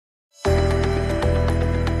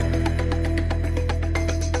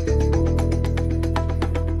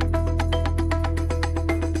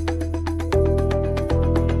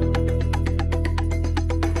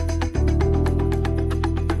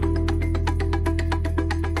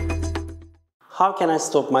How can I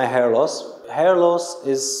stop my hair loss? Hair loss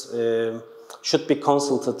should be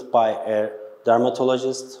consulted by a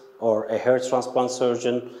dermatologist or a hair transplant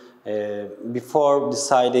surgeon before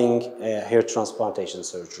deciding hair transplantation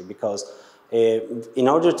surgery, because in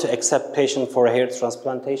order to accept patient for a hair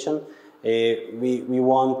transplantation, we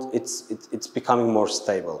want it's becoming more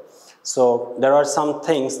stable. So there are some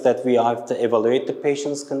things that we have to evaluate the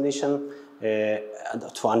patient's condition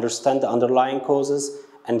to understand the underlying causes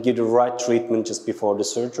and give the right treatment just before the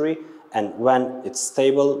surgery. And when it's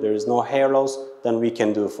stable, there is no hair loss, then we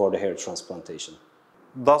can do for the hair transplantation.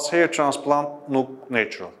 Does hair transplant look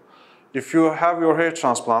natural? If you have your hair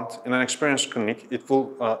transplant in an experienced clinic, it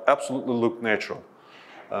will absolutely look natural.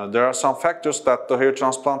 There are some factors that the hair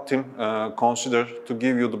transplant team consider to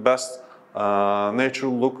give you the best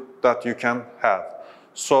natural look that you can have.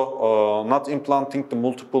 So not implanting the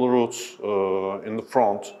multiple roots in the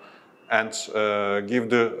front and give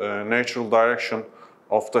the natural direction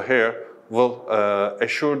of the hair will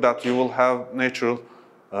assure that you will have natural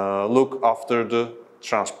look after the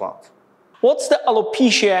transplant. What's the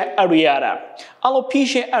alopecia areata?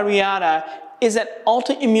 Alopecia areata is an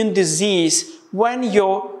autoimmune disease when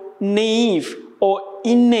your naive or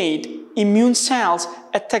innate immune cells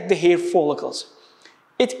attack the hair follicles.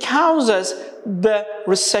 It causes the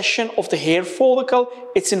recession of the hair follicle,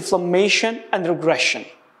 its inflammation and regression.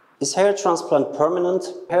 Is hair transplant permanent?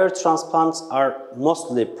 Hair transplants are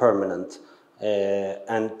mostly permanent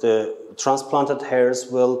and the transplanted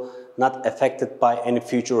hairs will not affected by any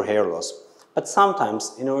future hair loss. But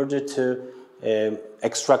sometimes, in order to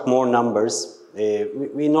extract more numbers,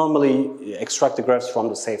 we normally extract the grafts from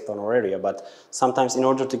the safe donor area, but sometimes in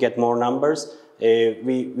order to get more numbers,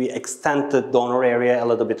 we extend the donor area a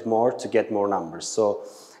little bit more to get more numbers. So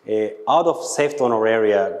out of safe donor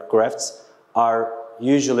area grafts are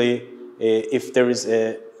usually, if there is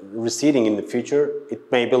a receding in the future,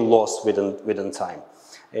 it may be lost within time.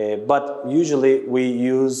 But usually we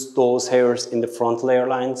use those hairs in the frontal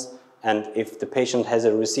hairlines, and if the patient has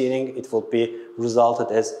a receding, it will be resulted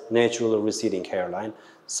as naturally receding hairline.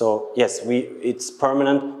 So yes, it's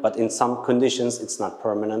permanent, but in some conditions it's not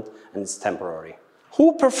permanent and it's temporary.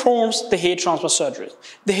 Who performs the hair transplant surgeries?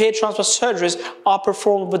 The hair transplant surgeries are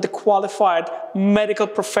performed with the qualified medical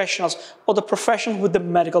professionals or the professional with the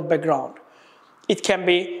medical background. It can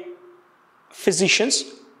be physicians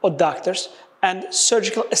or doctors and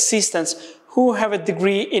surgical assistants who have a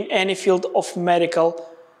degree in any field of medical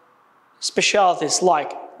specialties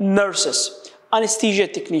like nurses, anesthesia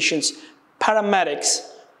technicians, paramedics,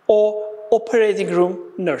 or operating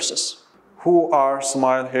room nurses. Who are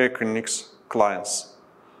Smile Hair Clinic's clients?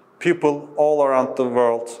 People all around the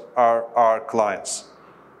world are our clients.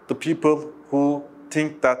 The people who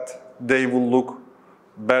think that they will look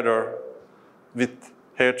better with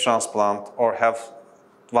hair transplant or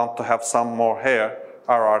want to have some more hair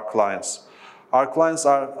are our clients. Our clients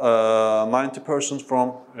are 90%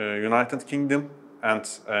 from United Kingdom and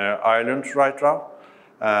Ireland right now,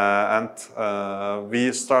 and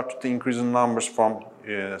we started to increase in numbers from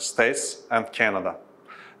States and Canada.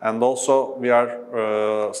 And also we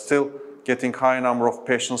are still getting high number of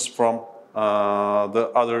patients from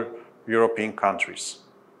the other European countries.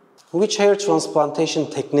 Which hair transplantation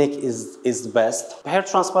technique is the best? Hair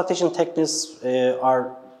transplantation techniques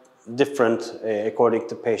are different according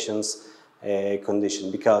to patients' condition,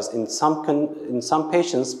 because in some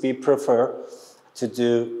patients we prefer to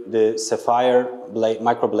do the sapphire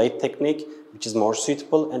microblade technique, which is more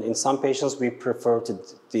suitable, and in some patients we prefer to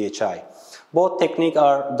DHI. Both techniques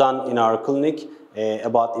are done in our clinic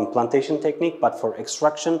about implantation technique, but for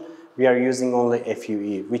extraction we are using only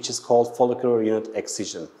FUE, which is called follicular unit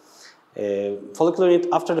excision. Follicular unit,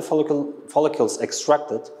 after the follicles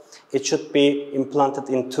extracted, it should be implanted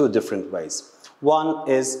in two different ways. One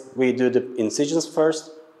is we do the incisions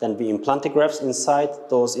first, then we implant the grafts inside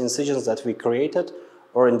those incisions that we created,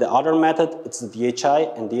 or in the other method, it's the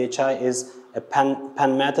DHI, and DHI is a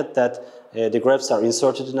pen method that the grafts are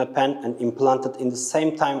inserted in a pen and implanted in the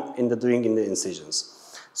same time in the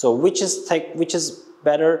incisions. So which is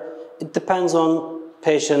better? It depends on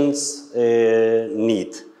patient's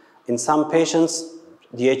need. In some patients,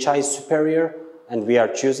 DHI is superior and we are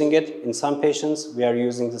choosing it. In some patients, we are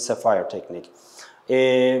using the sapphire technique.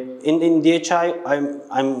 In DHI,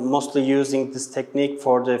 I'm mostly using this technique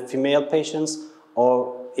for the female patients,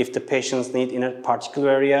 or if the patients need in a particular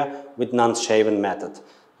area with non-shaven method.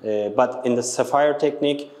 But in the sapphire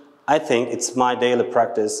technique, I think it's my daily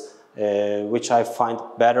practice, which I find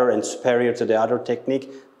better and superior to the other technique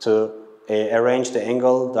to arrange the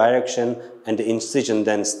angle, direction, and the incision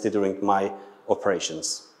density during my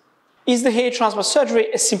operations. Is the hair transplant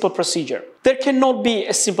surgery a simple procedure? There cannot be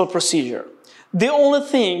a simple procedure. The only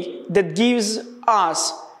thing that gives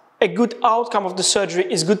us a good outcome of the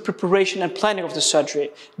surgery is good preparation and planning of the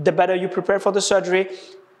surgery. The better you prepare for the surgery,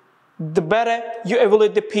 the better you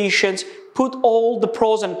evaluate the patients, put all the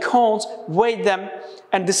pros and cons, weigh them,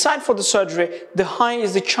 and decide for the surgery, the higher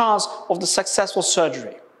is the chance of the successful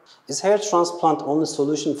surgery. Is hair transplant only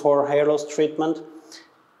solution for hair loss treatment?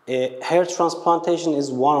 Hair transplantation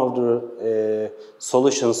is one of the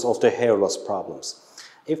solutions of the hair loss problems.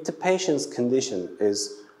 If the patient's condition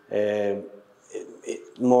is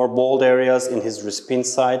more bald areas in his recipient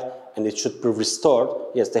side and it should be restored,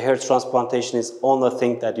 yes, the hair transplantation is only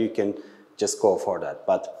thing that you can just go for that.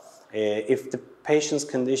 But if the patient's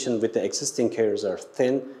condition with the existing hairs are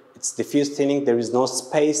thin, it's diffuse thinning, there is no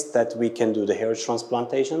space that we can do the hair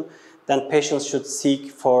transplantation, then patients should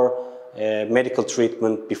seek for medical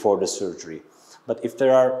treatment before the surgery. But if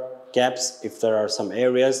there are gaps, if there are some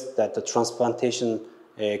areas that the transplantation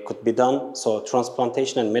could be done, so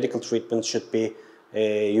transplantation and medical treatment should be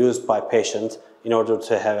used by patients in order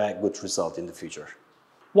to have a good result in the future.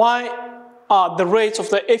 Why are the rates of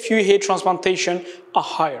the FUE hair transplantation are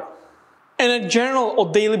higher? On a general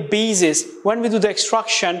or daily basis, when we do the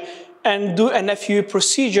extraction and do an FUE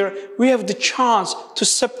procedure, we have the chance to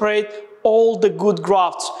separate all the good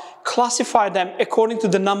grafts, classify them according to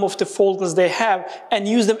the number of the follicles they have, and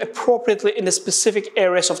use them appropriately in the specific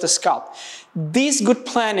areas of the scalp. This good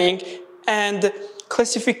planning and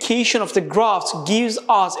classification of the grafts gives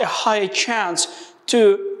us a higher chance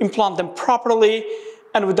to implant them properly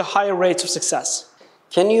and with the higher rates of success.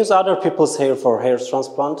 Can you use other people's hair for hair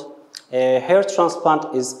transplant? Hair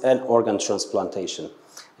transplant is an organ transplantation,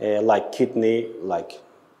 like kidney, like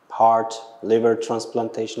heart, liver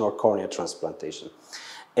transplantation, or cornea transplantation.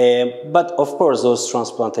 But of course those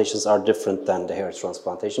transplantations are different than the hair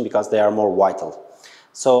transplantation because they are more vital.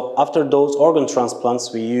 So after those organ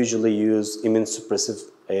transplants, we usually use immunosuppressive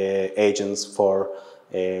agents for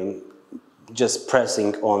just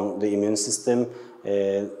pressing on the immune system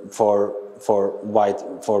for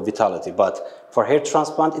vitality. But for hair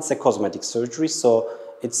transplant, it's a cosmetic surgery, so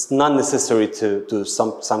it's not necessary to do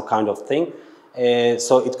some kind of thing.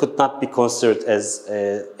 So it could not be considered as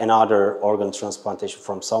another organ transplantation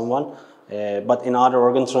from someone, but in other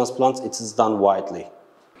organ transplants it is done widely.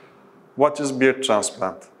 What is beard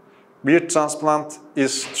transplant? Beard transplant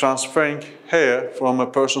is transferring hair from a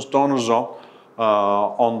person's donor zone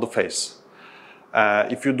on the face.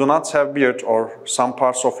 If you do not have beard or some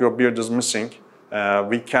parts of your beard is missing,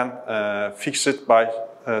 we can fix it by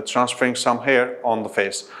transferring some hair on the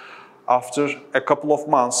face. After a couple of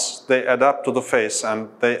months, they adapt to the face and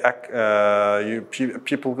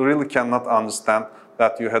people really cannot understand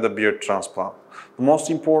that you had a beard transplant. The most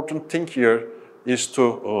important thing here is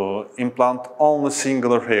to implant only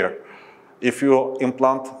singular hair. If you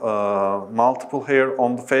implant multiple hair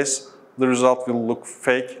on the face, the result will look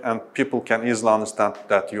fake and people can easily understand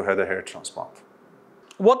that you had a hair transplant.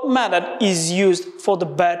 What method is used for the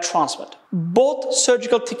beard transplant? Both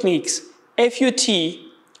surgical techniques, FUT,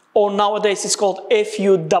 or nowadays it's called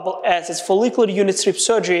FUSS, it's follicular unit strip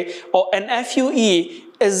surgery, or an FUE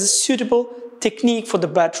is a suitable technique for the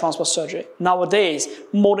beard transplant surgery. Nowadays,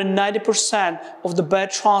 more than 90% of the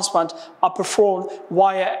beard transplant are performed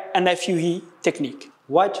via an FUE technique.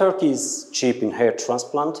 Why Turkey is cheap in hair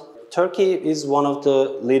transplant? Turkey is one of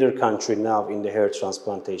the leader countries now in the hair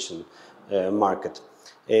transplantation market.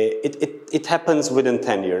 It happens within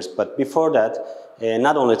 10 years, but before that,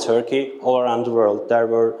 not only Turkey, all around the world, there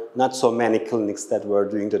were not so many clinics that were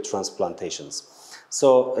doing the transplantations.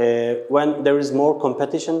 So when there is more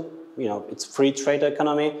competition, you know, it's free trade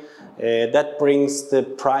economy, that brings the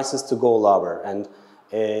prices to go lower. And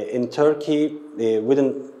in Turkey,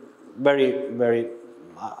 within very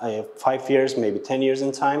 5 years, maybe 10 years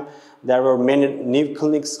in time, there were many new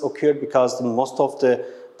clinics occurred because most of the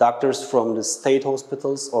doctors from the state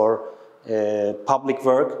hospitals or public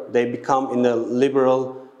work, they become in the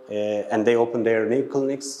liberal and they open their new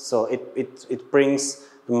clinics. So it brings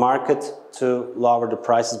the market to lower the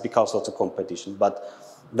prices because of the competition. But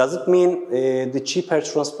does it mean the cheap hair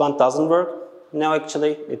transplant doesn't work? No,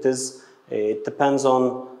 actually, it depends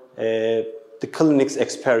on the clinic's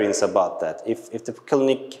experience about that. If the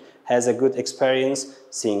clinic has a good experience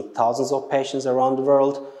seeing thousands of patients around the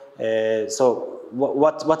world, so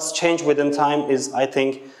what's changed within time is, I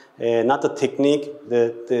think, not the technique,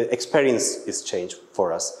 the experience is changed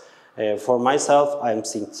for us. For myself, I'm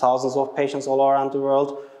seeing thousands of patients all around the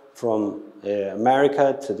world, from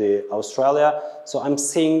America to Australia. So I'm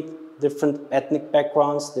seeing different ethnic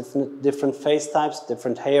backgrounds, different face types,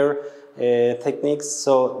 different hair techniques.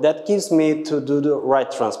 So that gives me to do the right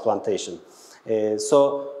transplantation. This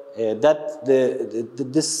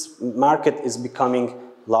market is becoming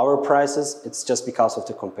lower prices. It's just because of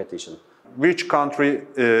the competition. Which country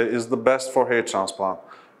is the best for hair transplant?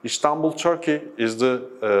 Istanbul, Turkey is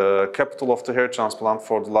the capital of the hair transplant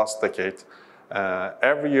for the last decade.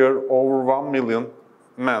 Every year, over 1 million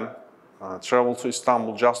men travel to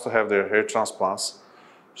Istanbul just to have their hair transplants.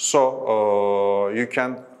 So you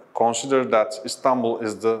can consider that Istanbul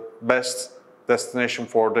is the best destination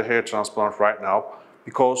for the hair transplant right now,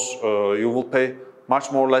 because you will pay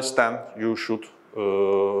much more less than you should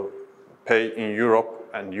pay in Europe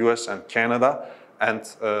and US and Canada. And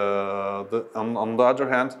on the other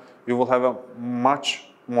hand, you will have a much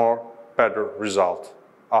more better result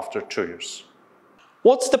after 2 years.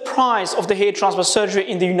 What's the price of the hair transplant surgery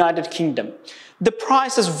in the United Kingdom? The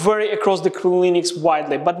prices vary across the clinics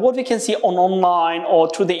widely, but what we can see online or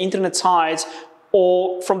through the internet sites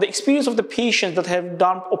or from the experience of the patients that have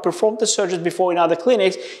done or performed the surgeries before in other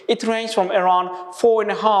clinics, it ranges from around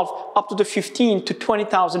 4.5 up to the 15 to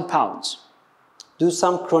 20,000 pounds. Do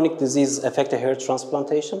some chronic diseases affect the hair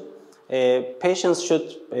transplantation? Patients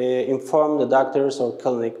should inform the doctors or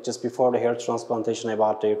clinic just before the hair transplantation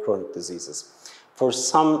about their chronic diseases. For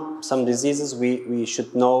some diseases, we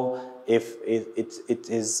should know if it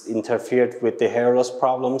is interfered with the hair loss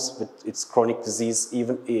problems, with its chronic disease,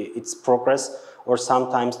 even its progress, or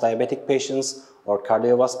sometimes diabetic patients or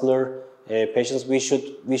cardiovascular patients. We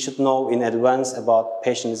should know in advance about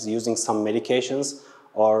patients using some medications,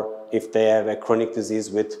 or if they have a chronic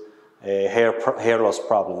disease with hair loss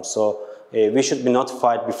problems. So we should be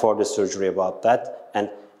notified before the surgery about that, and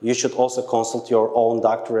you should also consult your own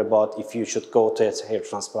doctor about if you should go to a hair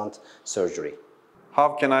transplant surgery. How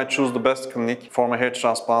can I choose the best clinic for my hair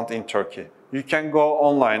transplant in Turkey? You can go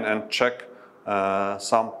online and check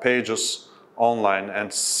some pages online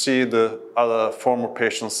and see the other former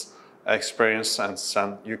patients' experience,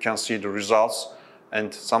 and you can see the results.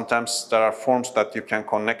 And sometimes there are forms that you can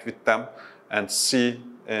connect with them and see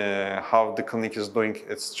how the clinic is doing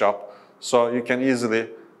its job. So you can easily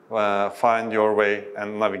find your way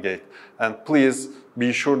and navigate. And please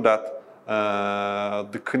be sure that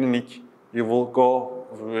the clinic you will go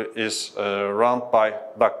is run by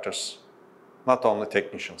doctors, not only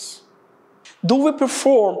technicians. Do we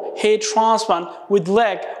perform hair transplant with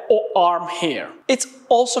leg or arm hair? It's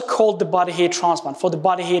also called the body hair transplant. For the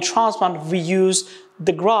body hair transplant, we use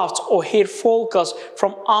the grafts or hair follicles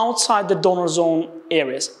from outside the donor zone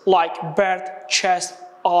areas, like beard, chest,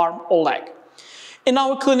 arm, or leg. In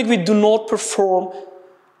our clinic, we do not perform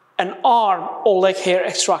an arm or leg hair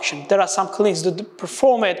extraction. There are some clinics that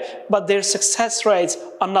perform it, but their success rates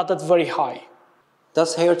are not that very high.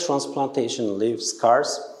 Does hair transplantation leave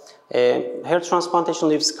scars? Hair transplantation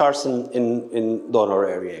leaves scars in donor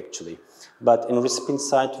area actually. But in recipient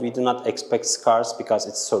side, we do not expect scars because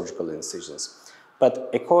it's surgical incisions. But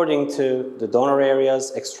according to the donor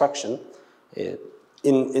area's extraction,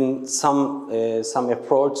 in some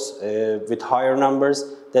approach with higher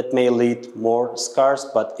numbers, that may lead more scars,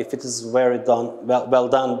 but if it is well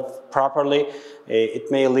done properly, it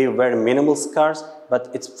may leave very minimal scars, but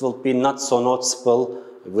it will be not so noticeable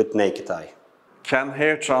with naked eye. Can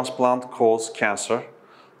hair transplant cause cancer?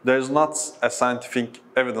 There is not a scientific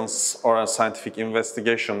evidence or a scientific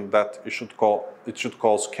investigation that it should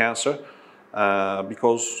cause cancer,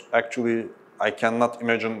 because actually I cannot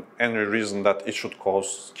imagine any reason that it should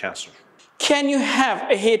cause cancer. Can you have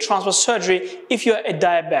a hair transplant surgery if you are a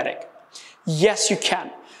diabetic? Yes, you can.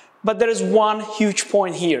 But there is one huge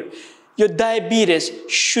point here. Your diabetes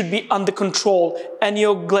should be under control, and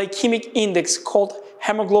your glycemic index, called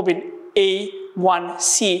hemoglobin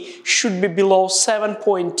A1C, should be below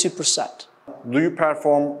 7.2%. Do you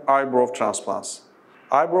perform eyebrow transplants?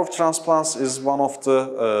 Eyebrow transplants is one of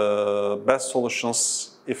the best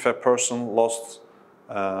solutions if a person lost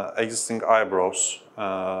existing eyebrows.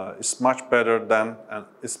 It's much better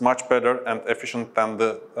and efficient than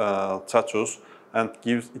the tattoos, and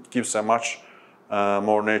it gives a much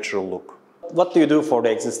more natural look. What do you do for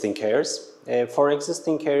the existing hairs? For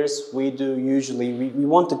existing hairs, we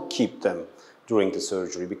want to keep them during the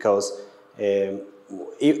surgery, because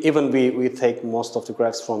even we take most of the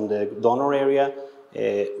grafts from the donor area.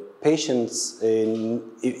 Patients,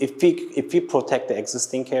 if we protect the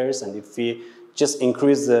existing hairs and if we just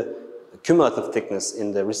increase the cumulative thickness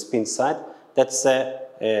in the recipient side, that's a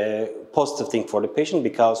positive thing for the patient,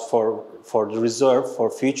 because for the reserve for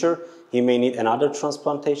future, he may need another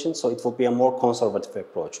transplantation, so it will be a more conservative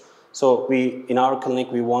approach. So in our clinic,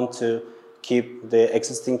 we want to keep the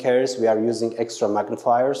existing hairs. We are using extra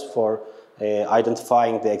magnifiers for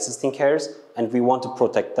identifying the existing hairs, and we want to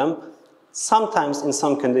protect them. Sometimes in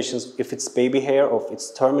some conditions, if it's baby hair or if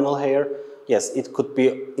it's terminal hair, yes, it could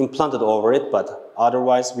be implanted over it, but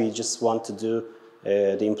otherwise we just want to do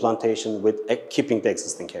the implantation with keeping the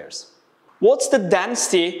existing hairs. What's the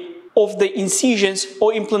density of the incisions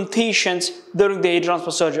or implantations during the hair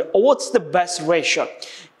transplant surgery? Or what's the best ratio?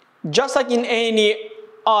 Just like in any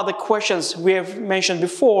other questions we have mentioned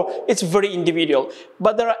before, it's very individual,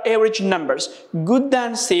 but there are average numbers. Good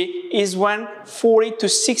density is when 40 to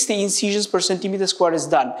 60 incisions per centimeter square is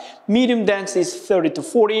done. Medium density is 30 to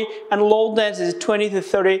 40, and low density is 20 to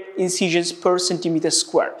 30 incisions per centimeter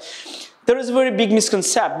square. There is a very big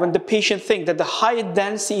misconception when the patient thinks that the higher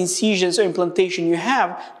density incisions or implantation you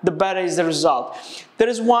have, the better is the result. There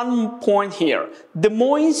is one point here. The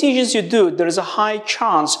more incisions you do, there is a high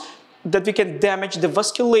chance that we can damage the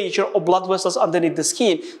vasculature or blood vessels underneath the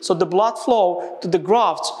skin. So the blood flow to the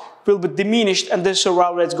grafts will be diminished and the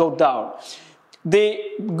survival rates go down. The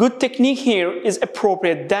good technique here is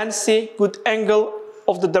appropriate density, good angle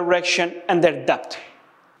of the direction, and their depth.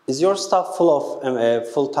 Is your staff full of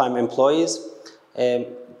full-time employees?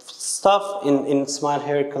 Staff in Smile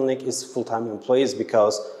Hair Clinic is full-time employees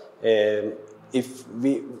because if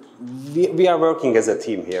we are working as a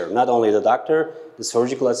team here, not only the doctor, the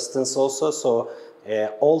surgical assistants also, so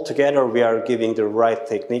all together we are giving the right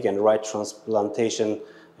technique and right transplantation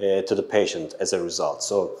to the patient as a result.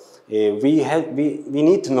 So we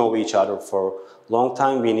need to know each other for a long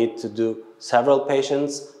time. We need to do several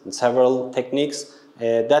patients and several techniques.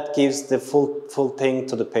 That gives the full thing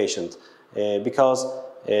to the patient because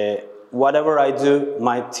whatever I do,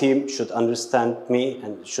 my team should understand me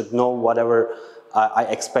and should know whatever I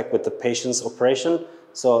expect with the patient's operation.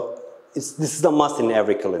 So this is a must in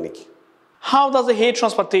every clinic. How does the hair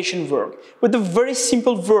transplantation work? With the very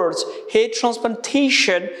simple words, hair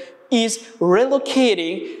transplantation is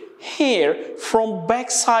relocating hair from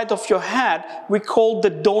backside of your head, we call the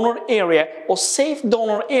donor area or safe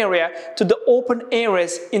donor area, to the open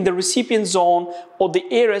areas in the recipient zone or the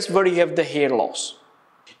areas where you have the hair loss.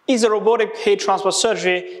 Is a robotic hair transplant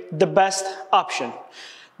surgery the best option?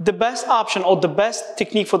 The best option or the best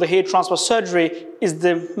technique for the hair transplant surgery is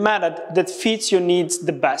the method that fits your needs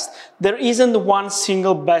the best. There isn't one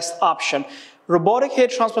single best option. Robotic hair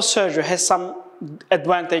transplant surgery has some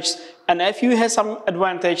advantage, an FUE has some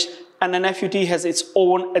advantage, and an FUT has its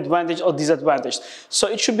own advantage or disadvantage. So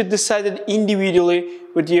it should be decided individually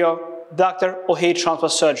with your doctor or hair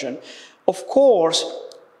transplant surgeon. Of course,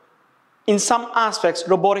 in some aspects,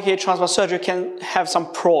 robotic hair transplant surgery can have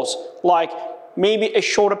some pros, like maybe a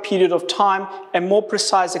shorter period of time and more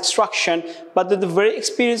precise extraction, but with the very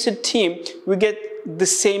experienced team, we get the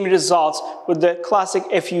same results with the classic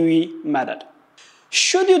FUE method.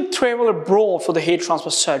 Should you travel abroad for the hair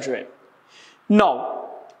transplant surgery? No,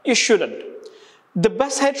 you shouldn't. The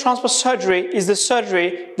best hair transplant surgery is the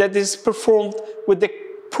surgery that is performed with the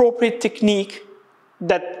appropriate technique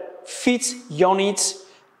that fits your needs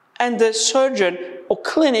and the surgeon or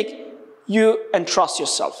clinic you entrust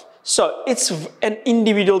yourself. So it's an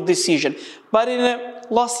individual decision. But in the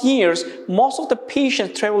last years, most of the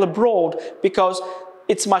patients travel abroad because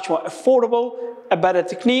it's much more affordable, a better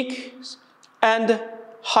technique, and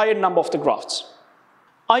higher number of the grafts.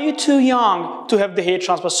 Are you too young to have the hair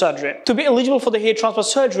transplant surgery? To be eligible for the hair transplant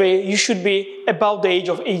surgery, you should be above the age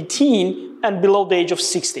of 18 and below the age of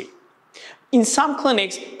 60. In some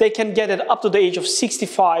clinics, they can get it up to the age of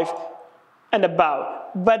 65 and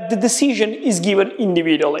above, but the decision is given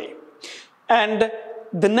individually. And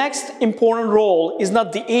the next important role is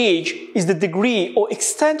not the age, is the degree or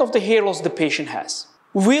extent of the hair loss the patient has.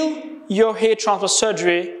 Will your hair transplant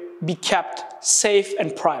surgery be kept safe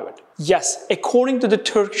and private? Yes, according to the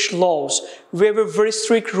Turkish laws, we have very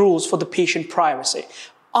strict rules for the patient privacy.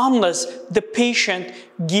 Unless the patient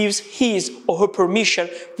gives his or her permission,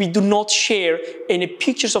 we do not share any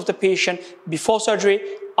pictures of the patient before surgery,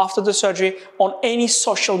 after the surgery, on any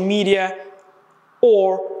social media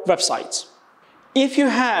or websites. If you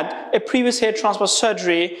had a previous hair transplant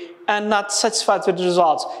surgery and not satisfied with the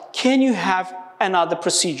results, can you have another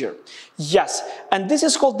procedure? Yes, and this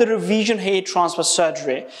is called the revision hair transplant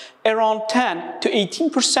surgery. Around 10 to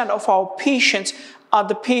 18% of our patients are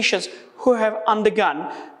the patients who have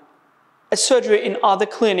undergone a surgery in other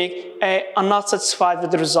clinic are not satisfied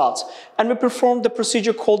with the results. And we perform the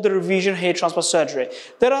procedure called the revision hair transplant surgery.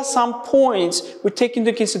 There are some points we take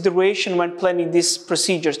into consideration when planning these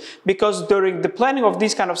procedures, because during the planning of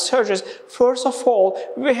these kind of surgeries, first of all,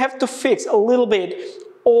 we have to fix a little bit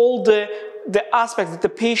all the aspects that the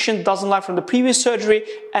patient doesn't like from the previous surgery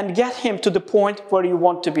and get him to the point where you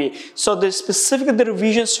want to be. So specifically the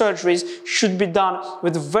revision surgeries should be done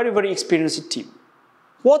with a very, very experienced team.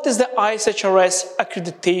 What is the ISHRS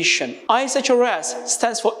accreditation? ISHRS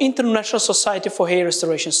stands for International Society for Hair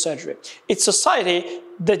Restoration Surgery. It's a society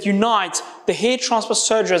that unites the hair transplant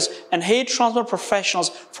surgeons and hair transplant professionals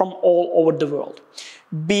from all over the world.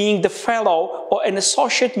 Being the fellow or an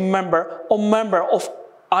associate member or member of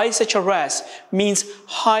ISHRS means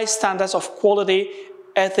high standards of quality,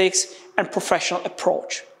 ethics, and professional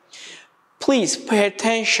approach. Please pay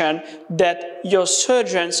attention that your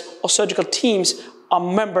surgeons or surgical teams are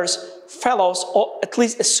members, fellows, or at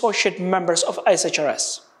least associate members of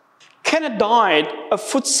ISHRS. Can a diet or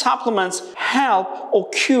food supplements help or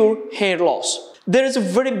cure hair loss? There is a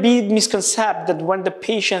very big misconception that when the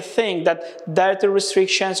patient thinks that dietary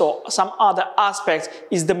restrictions or some other aspects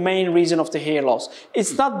is the main reason of the hair loss.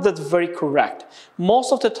 It's not that very correct.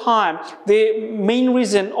 Most of the time, the main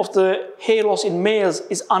reason of the hair loss in males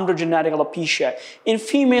is androgenetic alopecia. In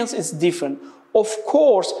females, it's different. Of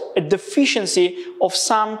course, a deficiency of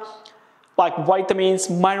some like vitamins,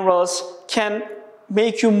 minerals can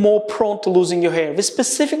make you more prone to losing your hair. We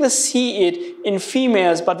specifically see it in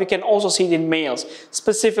females, but we can also see it in males.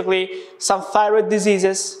 Specifically, some thyroid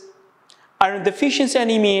diseases, iron deficiency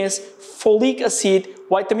anemias, folic acid,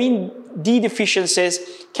 vitamin D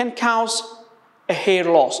deficiencies can cause a hair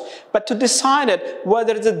loss. But to decide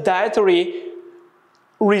whether it's a dietary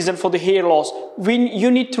reason for the hair loss,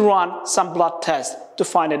 you need to run some blood tests to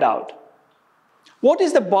find it out. What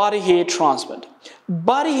is the body hair transplant?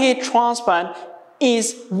 Body hair transplant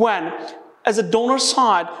is when, as a donor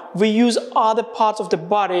side, we use other parts of the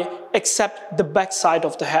body except the back side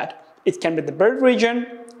of the head. It can be the beard region,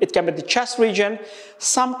 it can be the chest region.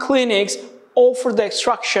 Some clinics offer the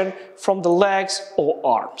extraction from the legs or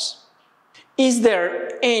arms. Is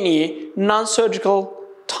there any non-surgical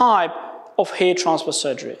type of hair transplant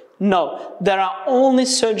surgery? No, there are only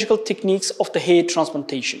surgical techniques of the hair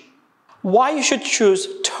transplantation. Why you should choose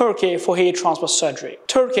Turkey for hair transplant surgery?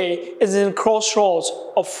 Turkey is in the crossroads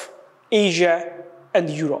of Asia and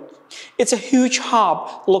Europe. It's a huge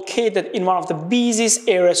hub located in one of the busiest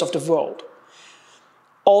areas of the world.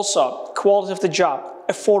 Also, quality of the job,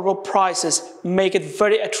 affordable prices make it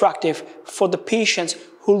very attractive for the patients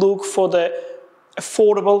who look for the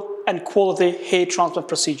affordable and quality hair transplant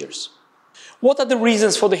procedures. What are the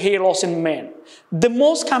reasons for the hair loss in men? The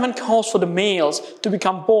most common cause for the males to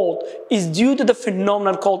become bald is due to the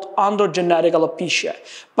phenomenon called androgenetic alopecia.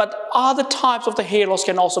 But other types of the hair loss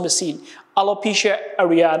can also be seen. Alopecia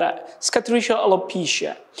areata, scaturicial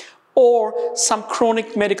alopecia, or some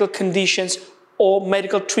chronic medical conditions or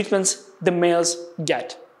medical treatments the males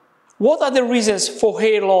get. What are the reasons for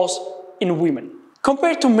hair loss in women?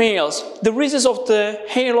 Compared to males, the reasons of the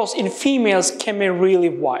hair loss in females can be really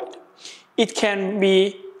wide. It can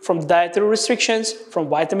be from dietary restrictions, from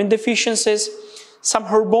vitamin deficiencies, some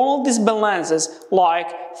hormonal disbalances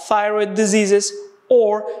like thyroid diseases,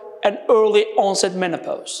 or an early onset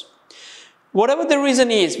menopause. Whatever the reason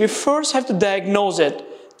is, we first have to diagnose it,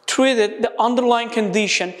 treat it, the underlying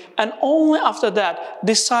condition, and only after that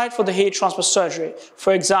decide for the hair transplant surgery.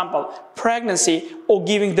 For example, pregnancy or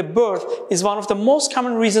giving the birth is one of the most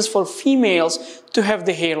common reasons for females to have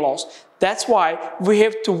the hair loss. That's why we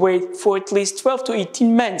have to wait for at least 12 to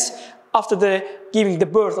 18 months after giving the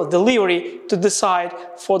birth or delivery to decide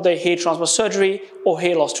for the hair transplant surgery or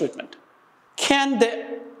hair loss treatment. Can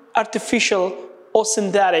the artificial or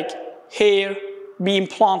synthetic hair be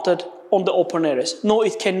implanted on the open areas? No,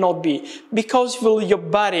 it cannot be, because your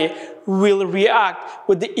body will react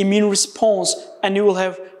with the immune response and you will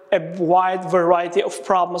have a wide variety of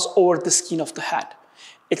problems over the skin of the head.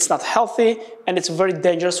 It's not healthy and it's very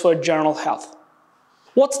dangerous for general health.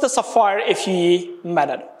 What's the Sapphire FUE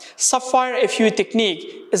method? Sapphire FUE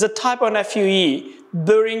technique is a type of FUE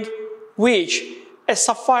during which a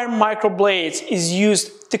sapphire microblade is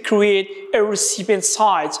used to create a recipient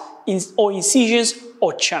site or incisions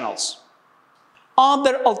or channels. Are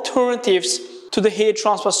there alternatives to the hair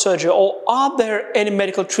transplant surgery, or are there any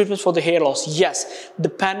medical treatments for the hair loss? Yes,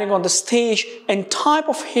 depending on the stage and type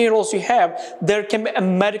of hair loss you have, there can be a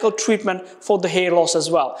medical treatment for the hair loss as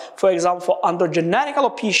well. For example, for androgenetic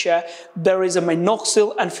alopecia, there is a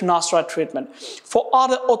minoxidil and finasteride treatment. For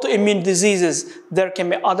other autoimmune diseases, there can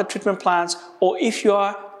be other treatment plans, or if you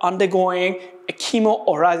are undergoing a chemo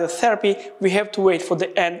or radiotherapy, we have to wait for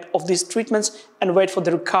the end of these treatments and wait for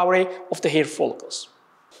the recovery of the hair follicles.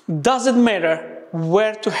 Does it matter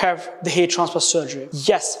where to have the hair transplant surgery?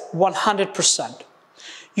 Yes, 100%.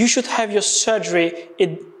 You should have your surgery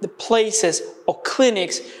in the places or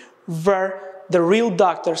clinics where the real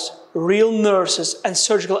doctors, real nurses, and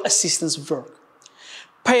surgical assistants work.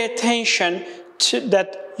 Pay attention to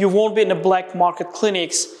that you won't be in the black market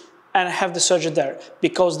clinics and have the surgery there,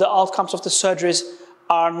 because the outcomes of the surgeries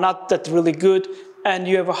are not that really good and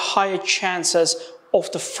you have a higher chances of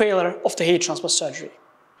the failure of the hair transplant surgery.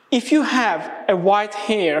 If you have a white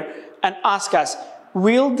hair and ask us,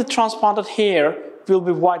 will the transplanted hair will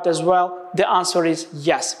be white as well? The answer is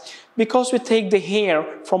yes. Because we take the hair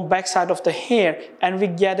from backside of the hair and we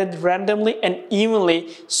get it randomly and evenly,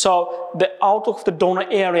 so the out of the donor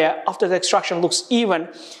area after the extraction looks even,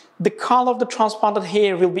 the color of the transplanted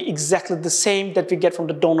hair will be exactly the same that we get from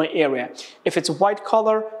the donor area. If it's white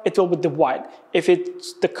color, it will be the white. If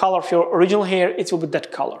it's the color of your original hair, it will be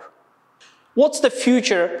that color. What's the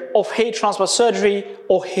future of hair transplant surgery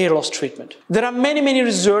or hair loss treatment? There are many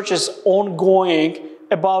researches ongoing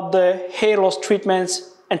about the hair loss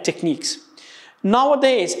treatments and techniques.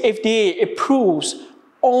 Nowadays, FDA approves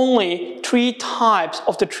only 3 types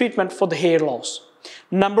of the treatment for the hair loss.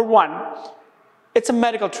 Number 1, it's a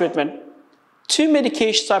medical treatment. 2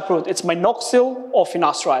 medications are approved. It's minoxidil or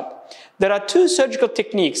finasteride. There are 2 surgical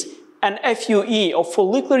techniques, an FUE or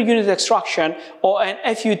follicular unit extraction or an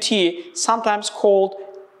FUT, sometimes called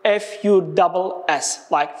FUSS,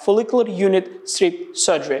 like follicular unit strip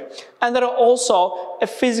surgery. And there are also a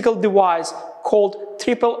physical device called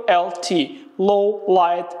triple LT, low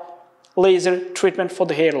light laser treatment for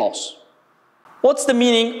the hair loss. What's the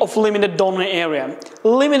meaning of limited donor area?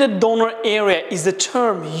 Limited donor area is the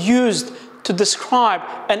term used to describe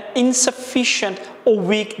an insufficient or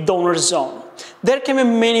weak donor zone. There can be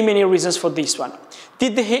many reasons for this one.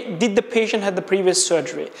 Did the patient have the previous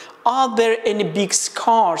surgery? Are there any big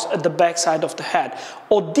scars at the backside of the head?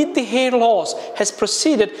 Or did the hair loss has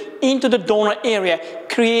proceeded into the donor area,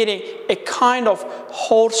 creating a kind of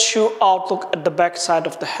horseshoe outlook at the backside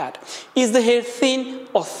of the head? Is the hair thin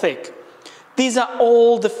or thick? These are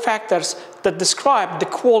all the factors that describe the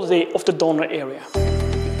quality of the donor area.